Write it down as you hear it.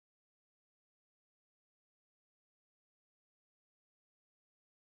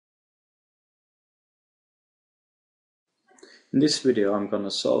In this video I'm going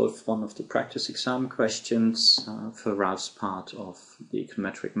to solve one of the practice exam questions for Ralph's part of the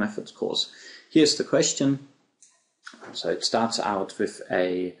econometric methods course. Here's the question. So it starts out with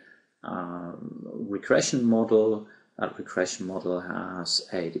a regression model. That regression model has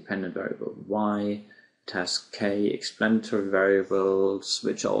a dependent variable y. It has k explanatory variables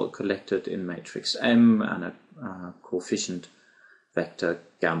which are all collected in matrix M and a coefficient vector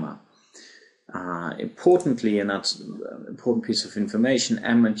gamma. Importantly, and that's an important piece of information,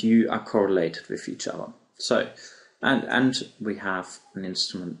 M and U are correlated with each other. So, and we have an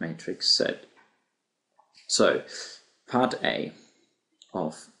instrument matrix Z. So, part A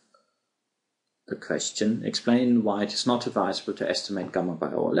of the question, explain why it is not advisable to estimate gamma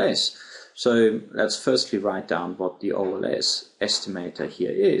by OLS. So, let's firstly write down what the OLS estimator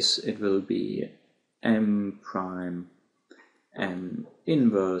here is. It will be M prime M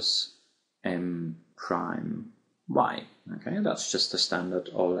inverse M prime y. Okay, that's just a standard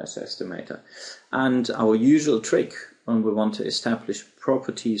OLS estimator. And our usual trick when we want to establish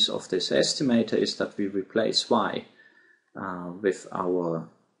properties of this estimator is that we replace y with our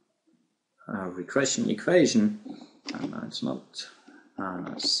regression equation, and it's not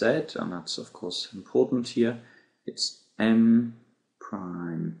z, and that's of course important here. It's M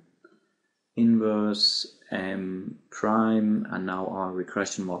prime inverse M prime, and now our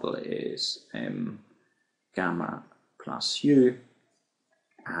regression model is M gamma plus U,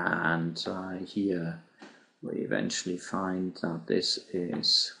 and here we eventually find that this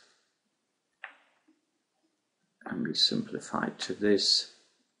is, and we simplify to this,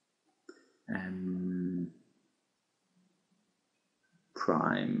 M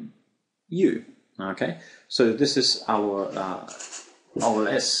prime U. Okay, so this is our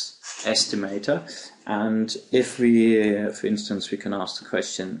OLS estimator, and if we, for instance, we can ask the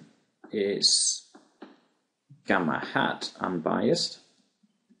question, is gamma hat unbiased?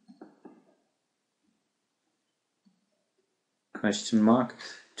 Question mark.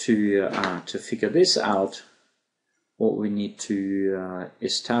 To figure this out, what we need to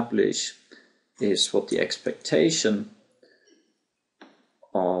establish is what the expectation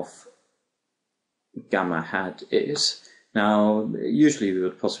of gamma hat is. Now, usually we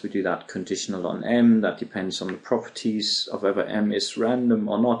would possibly do that conditional on M. That depends on the properties of whether M is random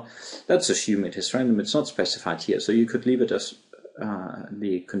or not. Let's assume it is random. It's not specified here, so you could leave it as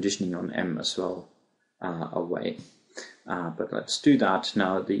the conditioning on M as well away. But let's do that.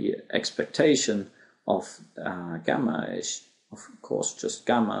 Now, the expectation of gamma is, of course, just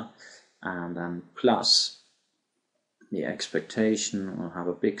gamma, and then plus the expectation. We'll have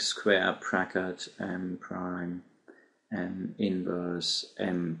a big square bracket M prime M inverse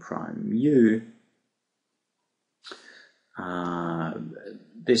M prime U.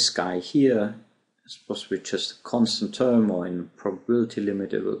 This guy here is supposed to be just a constant term, or in probability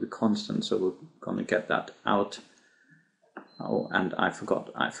limit it will be constant, so we're going to get that out. Oh, and I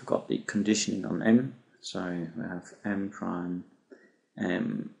forgot the conditioning on M. So we have M prime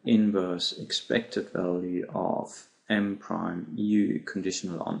M inverse expected value of M prime U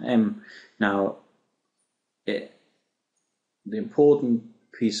conditional on M. Now, the important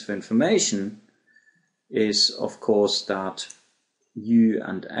piece of information is, of course, that U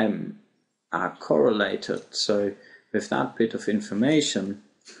and M are correlated. So with that bit of information,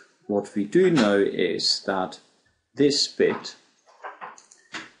 what we do know is that this bit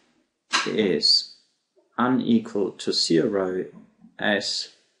is unequal to 0 as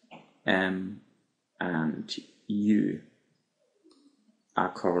M and U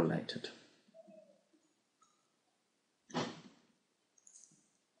are correlated.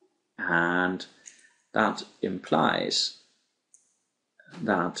 And that implies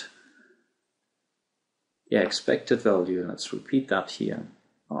that the expected value, let's repeat that here,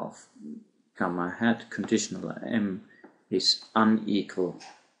 of gamma hat conditional on M is unequal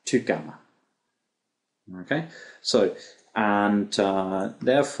to gamma. Okay, so, and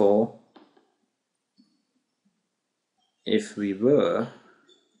therefore, if we were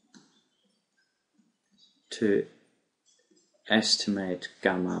to estimate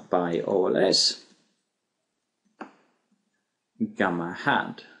gamma by OLS, gamma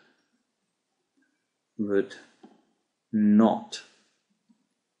hat would not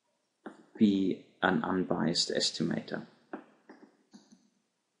be an unbiased estimator.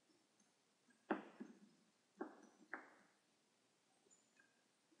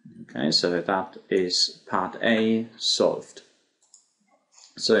 Okay, so that is part A solved.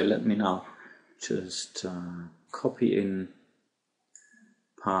 So let me now just copy in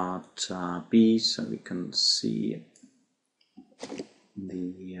part B so we can see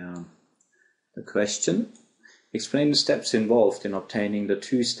the question. explain the steps involved in obtaining the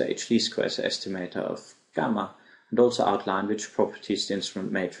two-stage least squares estimator of gamma, and also outline which properties the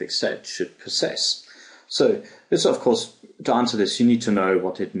instrument matrix set should possess. So this, of course, to answer this, you need to know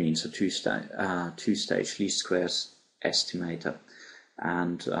what it means, a two-stage least squares estimator.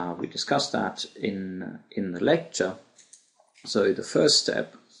 And we discussed that in the lecture. So the first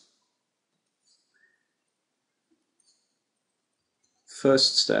step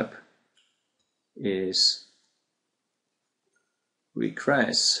is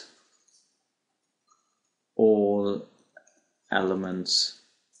regress all elements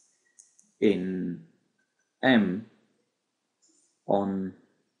in M on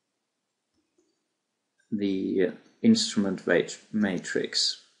the instrument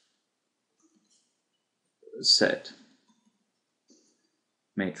matrix set.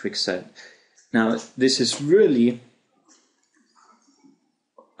 Now this is really,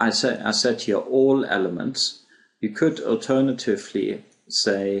 I said here all elements. You could alternatively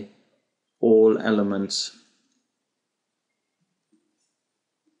say all elements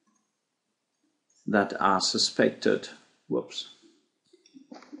that are suspected,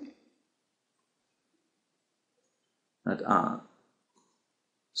 that are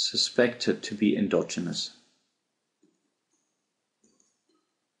suspected to be endogenous.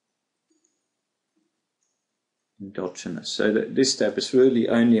 So this step is really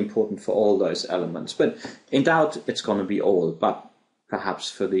only important for all those elements, but in doubt it's going to be all, but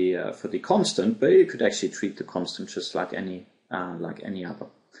perhaps for the constant, but you could actually treat the constant just like any other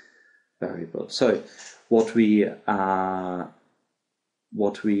variable. So what we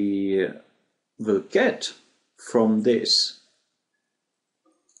will get from this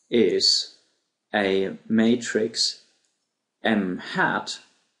is a matrix M hat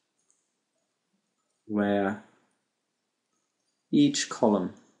where each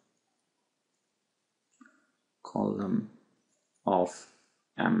column of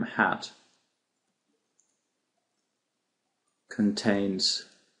M hat contains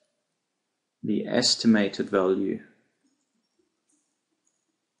the estimated value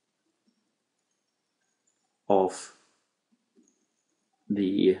of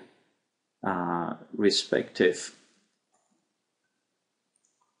the respective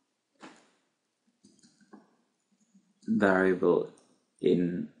variable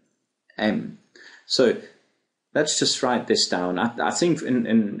in M. So let's just write this down. I think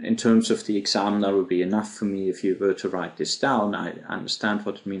in terms of the exam that would be enough for me if you were to write this down. I understand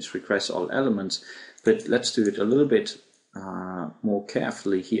what it means regress all elements, but let's do it a little bit more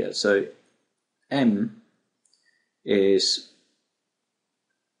carefully here. So M is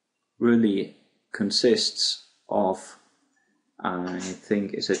really consists of, I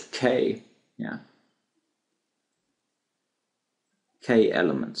think, is it K? Yeah. K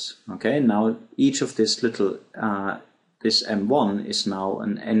elements. Okay, now each of this little, this M1 is now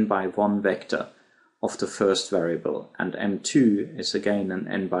an n by 1 vector of the first variable, and M2 is again an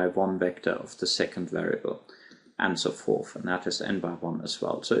n by 1 vector of the second variable, and so forth, and that is n by 1 as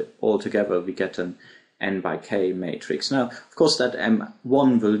well. So altogether we get an n by k matrix. Now, of course, that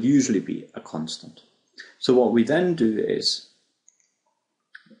M1 will usually be a constant. So what we then do is,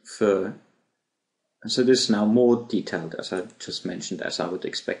 so this is now more detailed, as I just mentioned, as I would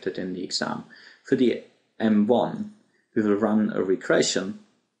expect it in the exam. For the M1, we will run a regression.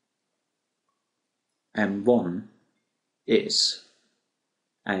 M1 is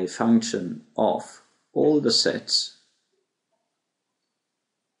a function of all the sets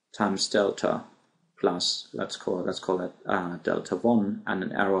times delta plus, let's call it delta 1 and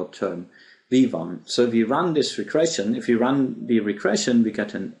an error term v1. So we run this regression. If we run the regression, we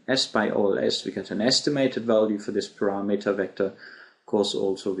get an s by all s. We get an estimated value for this parameter vector. Of course,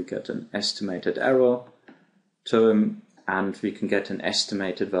 also we get an estimated error term, and we can get an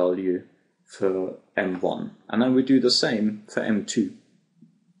estimated value for M1. And then we do the same for M2.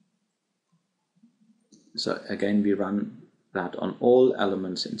 So again, we run that on all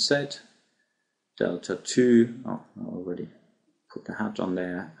elements in Z. Delta 2, oh, I already put the hat on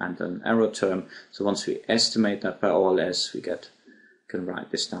there, and an error term. So once we estimate that by all s, we can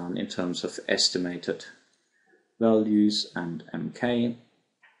write this down in terms of estimated values and mk.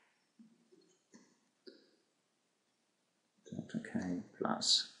 Delta k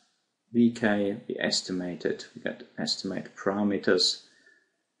plus vk, we get estimated parameters,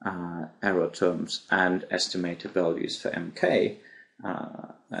 error terms, and estimated values for mk.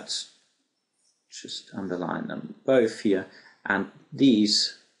 Let's just underline them both here. And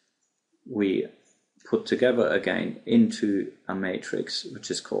these we put together again into a matrix which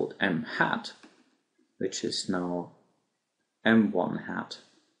is called M hat, which is now M1 hat,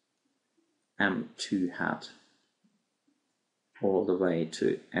 M2 hat, all the way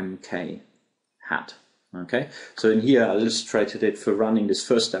to mk hat. Okay, so in here I illustrated it for running this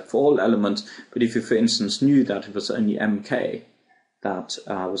first step for all elements, but if you, for instance, knew that it was only mk that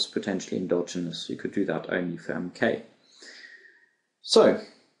was potentially endogenous, you could do that only for mk. So,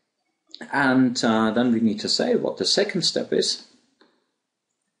 and then we need to say what the second step is.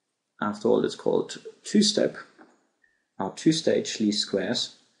 After all, it's called two-step, our two-stage least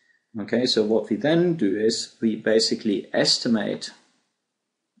squares. Okay, so what we then do is we basically estimate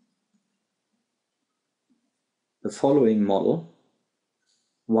the following model: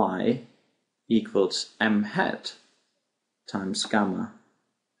 y equals m hat times gamma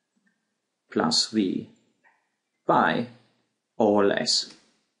plus v by OLS.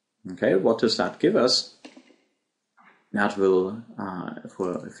 Okay, what does that give us? That will,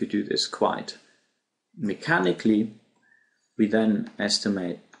 if we do this quite mechanically, we then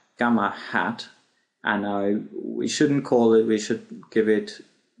estimate gamma hat, and we shouldn't call it, we should give it,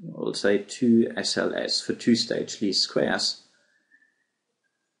 we'll say 2 SLS for two-stage least squares.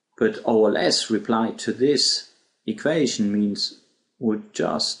 But OLS replied to this equation means would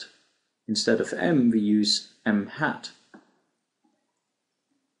just, instead of m, we use m hat.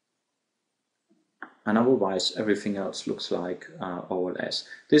 And otherwise everything else looks like OLS.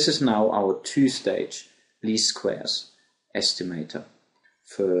 This is now our two-stage least squares estimator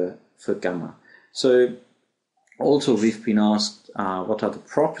for gamma. So also we've been asked what are the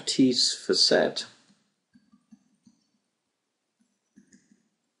properties for Z.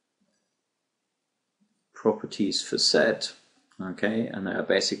 Properties for Z, okay, and there are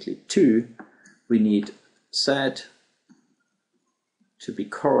basically two. We need Z to be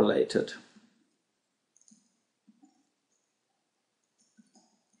correlated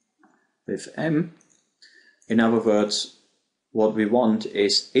with M. In other words, what we want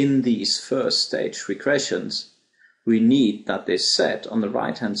is in these first stage regressions, we need that this set on the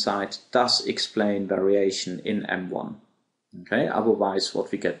right hand side does explain variation in M1. Okay, otherwise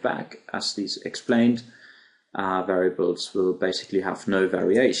what we get back as these explained variables will basically have no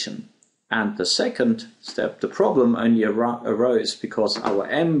variation. And the second step, the problem only arose because our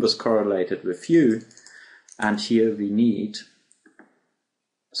M was correlated with U, and here we need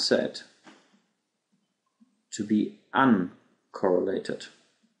Z to be uncorrelated.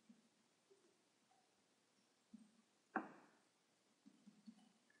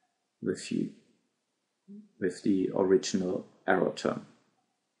 With U, with the original error term.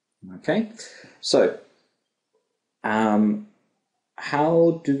 Okay, so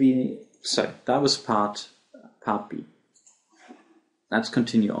how do we, so that was part B. Let's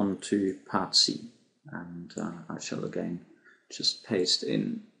continue on to part C, and I shall again just paste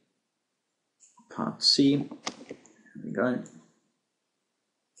in part C. Here we go.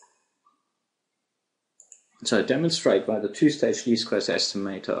 So demonstrate why the two-stage least squares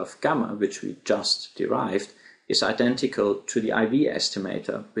estimator of gamma, which we just derived, is identical to the IV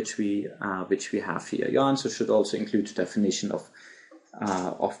estimator, which we have here. Your answer should also include a definition of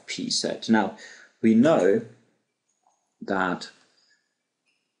PZ. Now we know that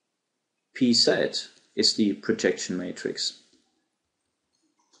PZ is the projection matrix.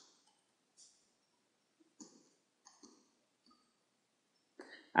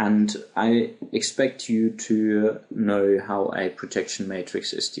 And I expect you to know how a projection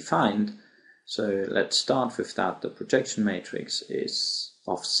matrix is defined. So let's start with that. The projection matrix is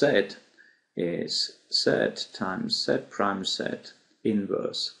of Z is Z times Z prime Z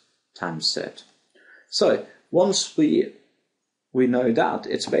inverse times Z. So once we know that,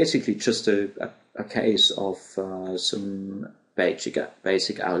 it's basically just a case of some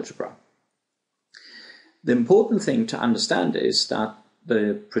basic algebra. The important thing to understand is that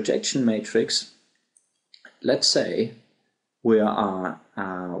the projection matrix, let's say we are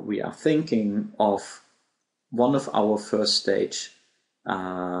thinking of one of our first stage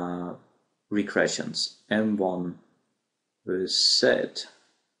regressions, M1 with Z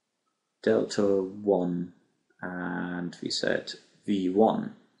delta 1, and we said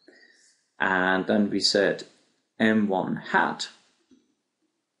V1, and then we said M1 hat.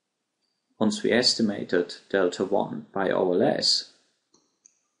 Once we estimated delta 1 by OLS,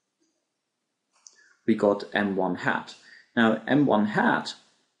 we got M1 hat. Now M1 hat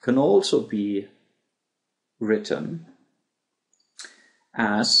can also be written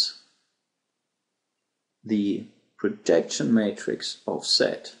as the projection matrix of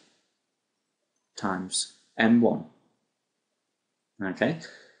Z times M1. Okay,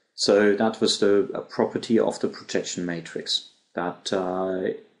 so that was a property of the projection matrix, that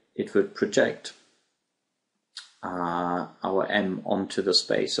it would project our M onto the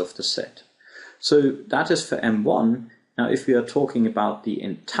space of the set. So that is for M1. Now if we are talking about the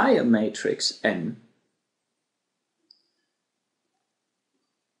entire matrix M,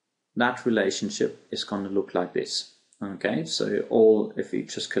 that relationship is going to look like this. Okay, so if we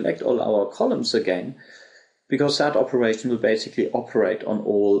just collect all our columns again, because that operation will basically operate on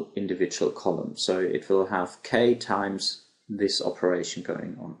all individual columns. So it will have k times this operation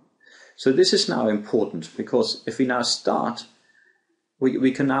going on. So this is now important, because if we now start,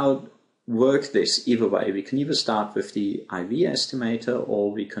 we can now work this either way. We can either start with the IV estimator,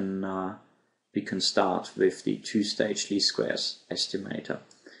 or we can start with the two-stage least squares estimator.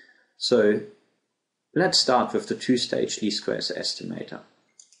 So let's start with the two-stage least squares estimator.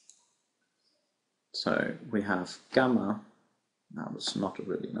 So we have gamma. That was not a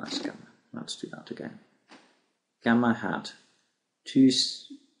really nice gamma. Let's do that again. Gamma hat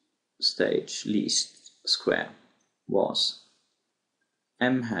two-stage least square was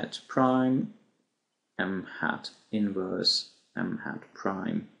m hat prime, m hat inverse, m hat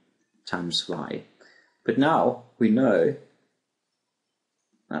prime times y. But now we know,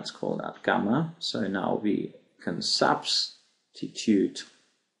 let's call that gamma, so now we can substitute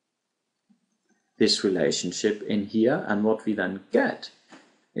this relationship in here, and what we then get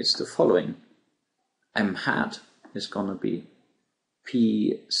is the following. M hat is going to be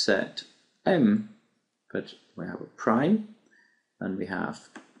p set m, but we have a prime, and we have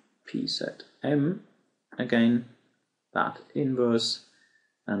p set m again, that inverse,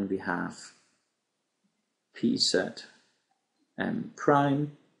 and we have p set m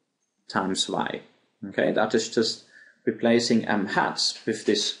prime times y. Okay, that is just replacing m hats with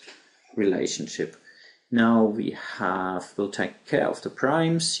this relationship. Now we'll take care of the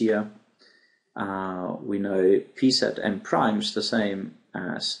primes here. We know p set m prime is the same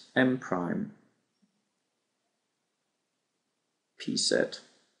as m prime p set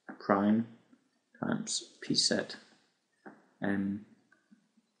prime times p set m,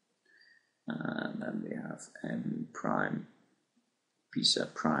 and then we have m prime p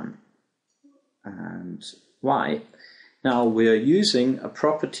set prime and y. Now we are using a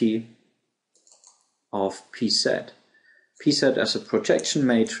property of p set. P set as a projection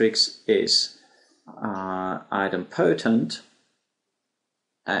matrix is idempotent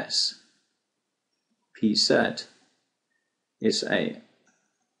as p set is a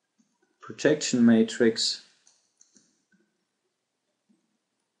projection matrix.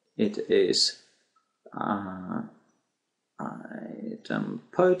 It is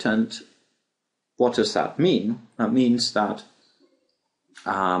idempotent. What does that mean? That means that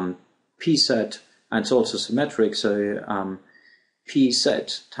p set, and it's also symmetric, so p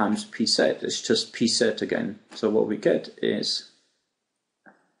set times p set is just p set again. So what we get is,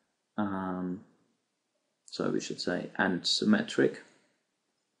 so we should say and symmetric.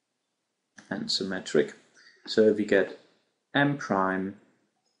 So we get m prime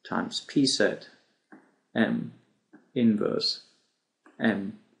times p set m inverse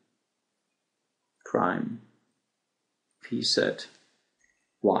m prime p set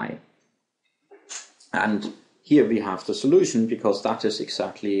y. And here we have the solution, because that is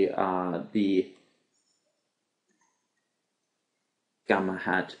exactly the gamma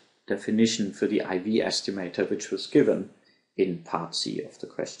hat definition for the IV estimator, which was given in part C of the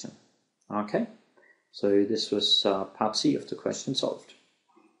question. Okay, so this was part C of the question solved.